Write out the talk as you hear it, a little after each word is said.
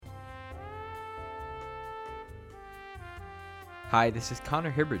Hi, this is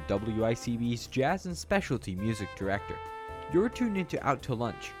Connor Hibbert, WICB's Jazz and Specialty Music Director. You're tuned into Out to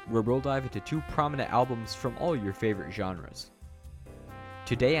Lunch, where we'll dive into two prominent albums from all your favorite genres.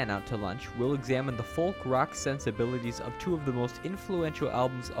 Today on Out to Lunch, we'll examine the folk rock sensibilities of two of the most influential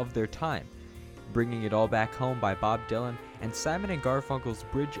albums of their time, Bringing It All Back Home by Bob Dylan and Simon & Garfunkel's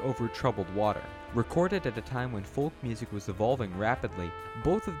Bridge Over Troubled Water. Recorded at a time when folk music was evolving rapidly,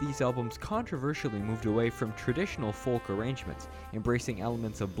 both of these albums controversially moved away from traditional folk arrangements, embracing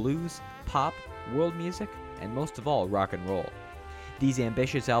elements of blues, pop, world music, and most of all, rock and roll. These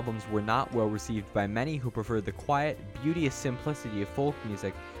ambitious albums were not well received by many who preferred the quiet, beauteous simplicity of folk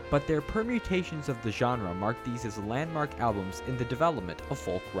music, but their permutations of the genre marked these as landmark albums in the development of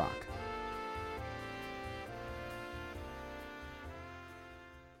folk rock.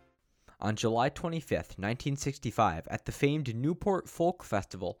 On July 25, 1965, at the famed Newport Folk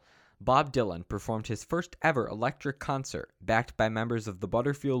Festival, Bob Dylan performed his first ever electric concert, backed by members of the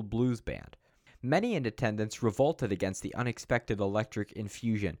Butterfield Blues Band. Many in attendance revolted against the unexpected electric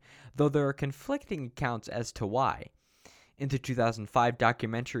infusion, though there are conflicting accounts as to why. In the 2005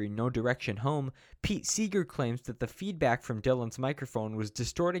 documentary No Direction Home, Pete Seeger claims that the feedback from Dylan's microphone was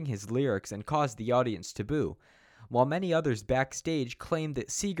distorting his lyrics and caused the audience to boo, while many others backstage claimed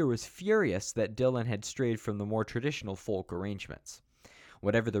that Seeger was furious that Dylan had strayed from the more traditional folk arrangements.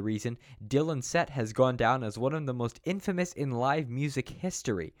 Whatever the reason, Dylan's set has gone down as one of the most infamous in live music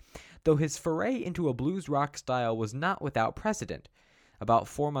history, though his foray into a blues rock style was not without precedent. About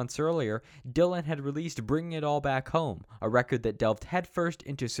 4 months earlier, Dylan had released Bringing It All Back Home, a record that delved headfirst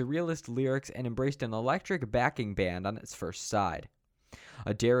into surrealist lyrics and embraced an electric backing band on its first side.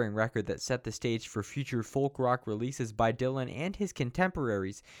 A daring record that set the stage for future folk rock releases by Dylan and his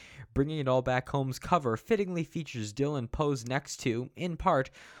contemporaries. Bringing It All Back Home's cover fittingly features Dylan posed next to, in part,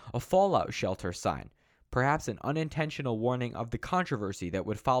 a fallout shelter sign, perhaps an unintentional warning of the controversy that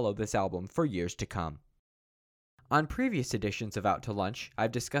would follow this album for years to come. On previous editions of Out to Lunch,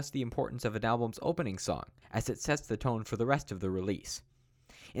 I've discussed the importance of an album's opening song, as it sets the tone for the rest of the release.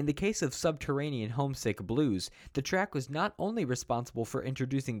 In the case of Subterranean Homesick Blues, the track was not only responsible for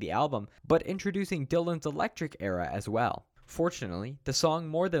introducing the album, but introducing Dylan's electric era as well. Fortunately, the song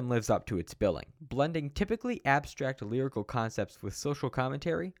more than lives up to its billing, blending typically abstract lyrical concepts with social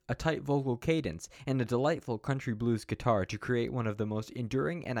commentary, a tight vocal cadence, and a delightful country blues guitar to create one of the most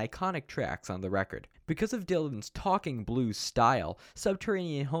enduring and iconic tracks on the record. Because of Dylan's talking blues style,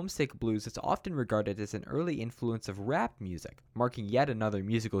 Subterranean Homesick Blues is often regarded as an early influence of rap music, marking yet another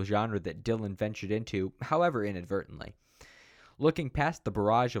musical genre that Dylan ventured into, however inadvertently. Looking past the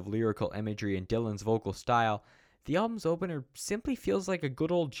barrage of lyrical imagery in Dylan's vocal style, the album's opener simply feels like a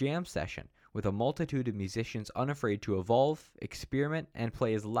good old jam session, with a multitude of musicians unafraid to evolve, experiment, and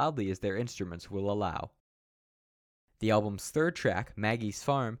play as loudly as their instruments will allow. The album's third track, Maggie's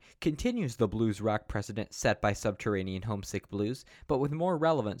Farm, continues the blues rock precedent set by Subterranean Homesick Blues, but with more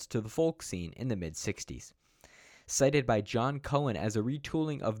relevance to the folk scene in the mid-60s. Cited by John Cohen as a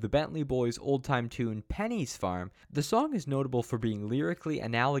retooling of the Bentley Boys' old-time tune Penny's Farm, the song is notable for being lyrically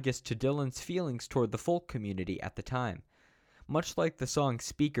analogous to Dylan's feelings toward the folk community at the time. Much like the song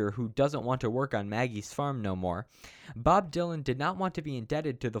Speaker, who doesn't want to work on Maggie's farm no more, Bob Dylan did not want to be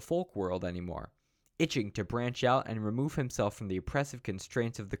indebted to the folk world anymore. Itching to branch out and remove himself from the oppressive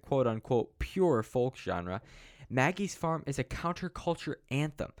constraints of the quote-unquote pure folk genre, Maggie's Farm is a counterculture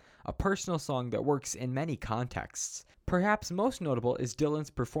anthem, a personal song that works in many contexts. Perhaps most notable is Dylan's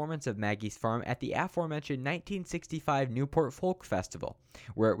performance of Maggie's Farm at the aforementioned 1965 Newport Folk Festival,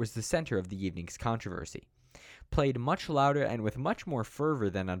 where it was the center of the evening's controversy. Played much louder and with much more fervor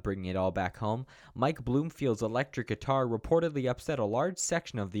than on Bringing It All Back Home, Mike Bloomfield's electric guitar reportedly upset a large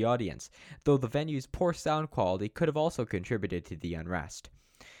section of the audience, though the venue's poor sound quality could have also contributed to the unrest.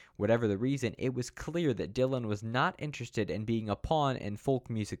 Whatever the reason, it was clear that Dylan was not interested in being a pawn in folk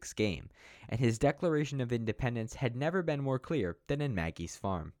music's game, and his declaration of independence had never been more clear than in Maggie's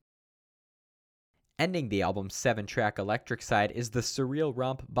Farm. Ending the album's 7-track electric side is the surreal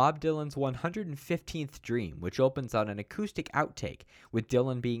romp Bob Dylan's 115th Dream, which opens on an acoustic outtake, with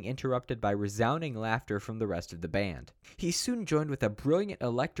Dylan being interrupted by resounding laughter from the rest of the band. He's soon joined with a brilliant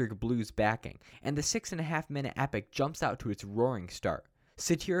electric blues backing, and the 6.5-minute epic jumps out to its roaring start.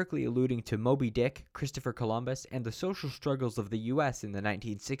 Satirically alluding to Moby Dick, Christopher Columbus, and the social struggles of the U.S. in the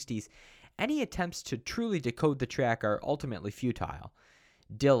 1960s, any attempts to truly decode the track are ultimately futile.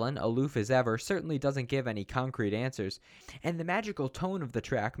 Dylan, aloof as ever, certainly doesn't give any concrete answers, and the magical tone of the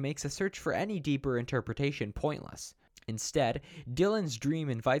track makes a search for any deeper interpretation pointless. Instead, Dylan's Dream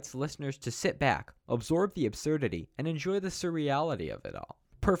invites listeners to sit back, absorb the absurdity, and enjoy the surreality of it all.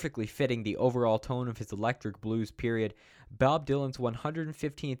 Perfectly fitting the overall tone of his electric blues period, Bob Dylan's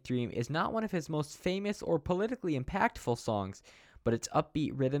 115th Dream is not one of his most famous or politically impactful songs, but its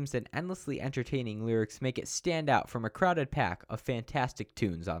upbeat rhythms and endlessly entertaining lyrics make it stand out from a crowded pack of fantastic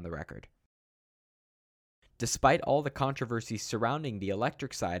tunes on the record. Despite all the controversy surrounding the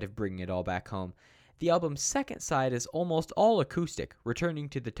electric side of Bringing It All Back Home, the album's second side is almost all acoustic, returning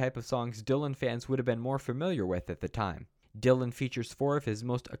to the type of songs Dylan fans would have been more familiar with at the time. Dylan features 4 of his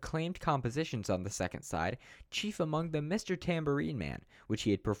most acclaimed compositions on the second side, chief among them Mr. Tambourine Man, which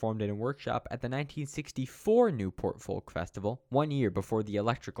he had performed in a workshop at the 1964 Newport Folk Festival, 1 year before the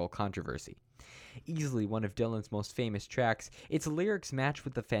electrical controversy. Easily one of Dylan's most famous tracks, its lyrics match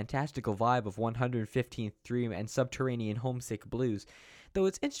with the fantastical vibe of 115th Dream and Subterranean Homesick Blues, though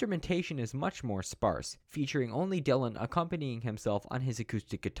its instrumentation is much more sparse, featuring only Dylan accompanying himself on his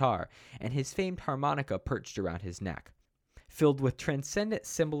acoustic guitar, and his famed harmonica perched around his neck. Filled with transcendent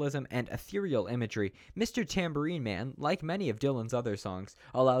symbolism and ethereal imagery, Mr. Tambourine Man, like many of Dylan's other songs,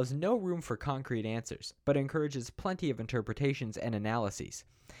 allows no room for concrete answers, but encourages plenty of interpretations and analyses.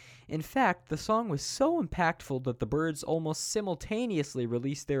 In fact, the song was so impactful that the Byrds almost simultaneously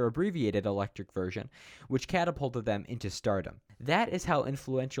released their abbreviated electric version, which catapulted them into stardom. That is how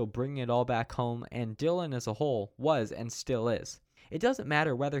influential Bringing It All Back Home and Dylan as a whole was and still is. It doesn't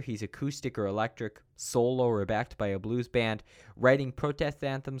matter whether he's acoustic or electric, solo or backed by a blues band, writing protest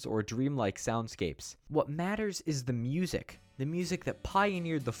anthems or dreamlike soundscapes. What matters is the music that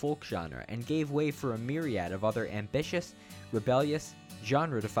pioneered the folk genre and gave way for a myriad of other ambitious, rebellious,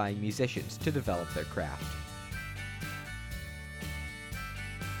 genre-defying musicians to develop their craft.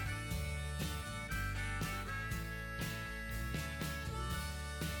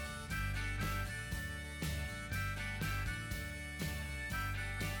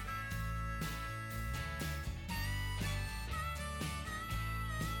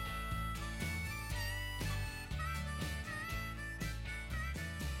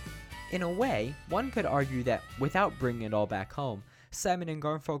 In a way, one could argue that without Bringing It All Back Home, Simon &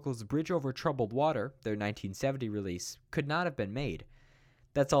 Garfunkel's Bridge Over Troubled Water, their 1970 release, could not have been made.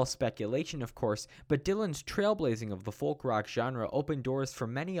 That's all speculation, of course, but Dylan's trailblazing of the folk rock genre opened doors for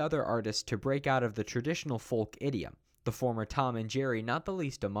many other artists to break out of the traditional folk idiom, the former Tom and Jerry not the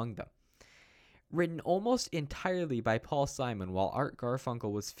least among them. Written almost entirely by Paul Simon while Art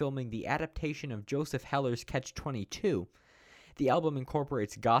Garfunkel was filming the adaptation of Joseph Heller's Catch-22, the album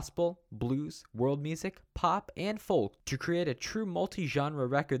incorporates gospel, blues, world music, pop, and folk to create a true multi-genre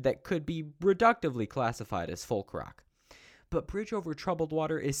record that could be reductively classified as folk rock. But Bridge Over Troubled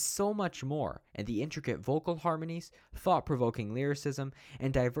Water is so much more, and the intricate vocal harmonies, thought-provoking lyricism,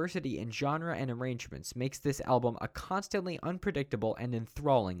 and diversity in genre and arrangements makes this album a constantly unpredictable and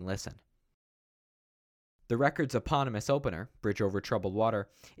enthralling listen. The record's eponymous opener, Bridge Over Troubled Water,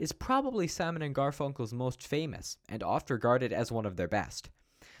 is probably Simon & Garfunkel's most famous, and oft regarded as one of their best.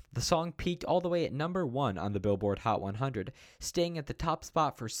 The song peaked all the way at number 1 on the Billboard Hot 100, staying at the top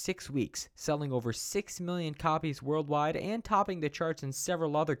spot for 6 weeks, selling over 6 million copies worldwide and topping the charts in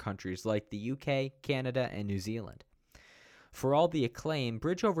several other countries like the UK, Canada, and New Zealand. For all the acclaim,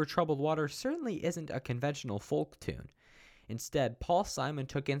 Bridge Over Troubled Water certainly isn't a conventional folk tune. Instead, Paul Simon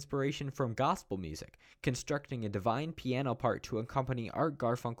took inspiration from gospel music, constructing a divine piano part to accompany Art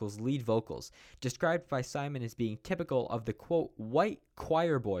Garfunkel's lead vocals, described by Simon as being typical of the, quote, white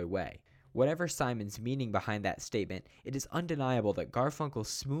choir boy way. Whatever Simon's meaning behind that statement, it is undeniable that Garfunkel's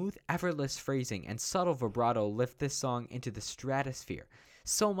smooth, effortless phrasing and subtle vibrato lift this song into the stratosphere,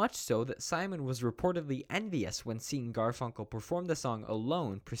 so much so that Simon was reportedly envious when seeing Garfunkel perform the song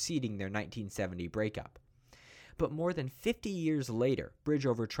alone preceding their 1970 breakup. But more than 50 years later, Bridge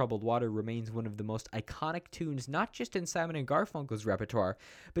Over Troubled Water remains one of the most iconic tunes not just in Simon & Garfunkel's repertoire,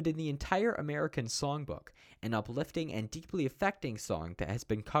 but in the entire American songbook, an uplifting and deeply affecting song that has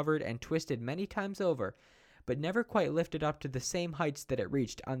been covered and twisted many times over, but never quite lifted up to the same heights that it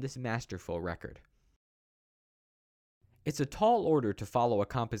reached on this masterful record. It's a tall order to follow a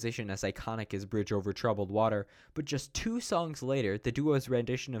composition as iconic as Bridge Over Troubled Water, but just 2 songs later, the duo's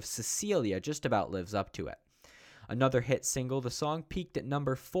rendition of Cecilia just about lives up to it. Another hit single, the song peaked at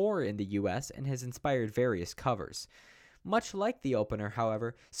number 4 in the US and has inspired various covers. Much like the opener,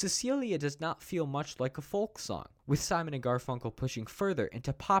 however, Cecilia does not feel much like a folk song, with Simon & Garfunkel pushing further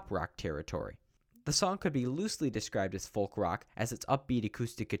into pop rock territory. The song could be loosely described as folk rock, as its upbeat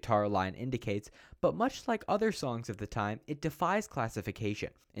acoustic guitar line indicates, but much like other songs of the time, it defies classification,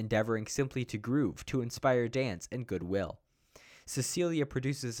 endeavoring simply to groove, to inspire dance and goodwill. Cecilia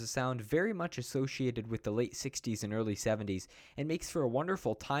produces a sound very much associated with the late 60s and early 70s and makes for a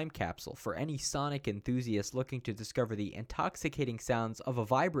wonderful time capsule for any sonic enthusiast looking to discover the intoxicating sounds of a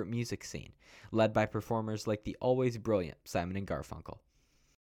vibrant music scene, led by performers like the always brilliant Simon and Garfunkel.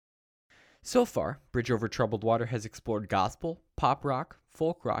 So far, Bridge Over Troubled Water has explored gospel, pop rock,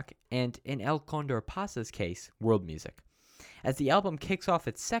 folk rock, and in El Condor Pasa's case, world music. As the album kicks off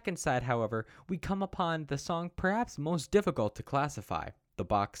its second side, however, we come upon the song perhaps most difficult to classify, The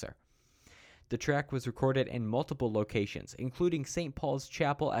Boxer. The track was recorded in multiple locations, including St. Paul's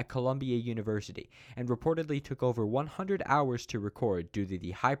Chapel at Columbia University, and reportedly took over 100 hours to record due to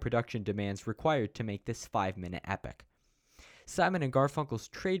the high production demands required to make this 5-minute epic. Simon and Garfunkel's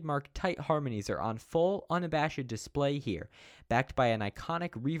trademark tight harmonies are on full, unabashed display here, backed by an iconic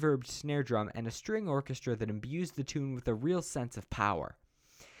reverbed snare drum and a string orchestra that imbues the tune with a real sense of power.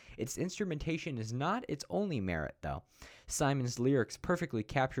 Its instrumentation is not its only merit, though. Simon's lyrics perfectly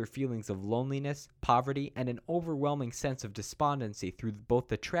capture feelings of loneliness, poverty, and an overwhelming sense of despondency through both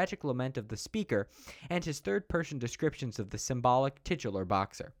the tragic lament of the speaker and his third-person descriptions of the symbolic titular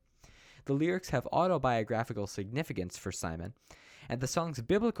boxer. The lyrics have autobiographical significance for Simon, and the song's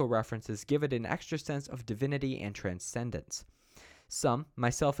biblical references give it an extra sense of divinity and transcendence. Some,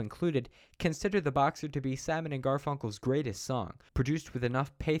 myself included, consider The Boxer to be Simon and Garfunkel's greatest song, produced with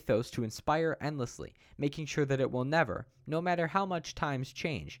enough pathos to inspire endlessly, making sure that it will never, no matter how much times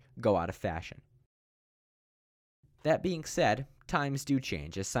change, go out of fashion. That being said, times do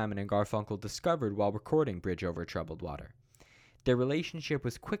change, as Simon and Garfunkel discovered while recording Bridge Over Troubled Water. Their relationship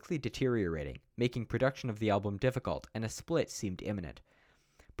was quickly deteriorating, making production of the album difficult, and a split seemed imminent.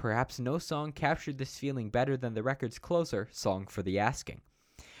 Perhaps no song captured this feeling better than the record's closer, Song for the Asking.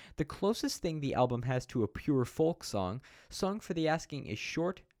 The closest thing the album has to a pure folk song, Song for the Asking is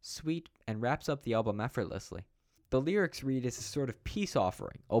short, sweet, and wraps up the album effortlessly. The lyrics read as a sort of peace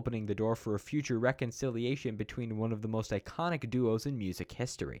offering, opening the door for a future reconciliation between one of the most iconic duos in music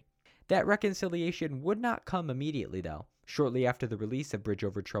history. That reconciliation would not come immediately, though. Shortly after the release of Bridge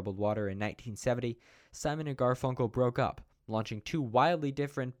Over Troubled Water in 1970, Simon and Garfunkel broke up, launching two wildly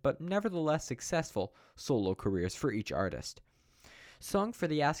different but nevertheless successful solo careers for each artist. Song for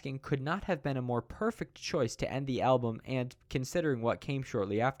the Asking could not have been a more perfect choice to end the album and, considering what came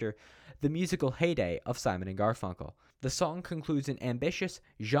shortly after, the musical heyday of Simon and Garfunkel. The song concludes an ambitious,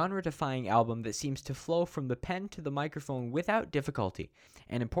 genre-defying album that seems to flow from the pen to the microphone without difficulty,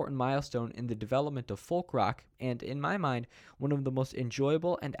 an important milestone in the development of folk rock, and, in my mind, one of the most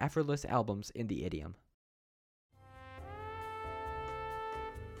enjoyable and effortless albums in the idiom.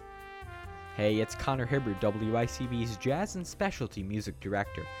 Hey, it's Connor Hibbard, WICB's Jazz and Specialty Music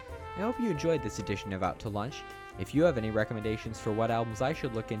Director. I hope you enjoyed this edition of Out to Lunch. If you have any recommendations for what albums I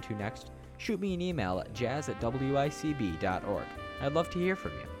should look into next, shoot me an email at jazz@wicb.org. I'd love to hear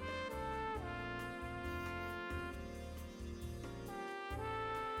from you.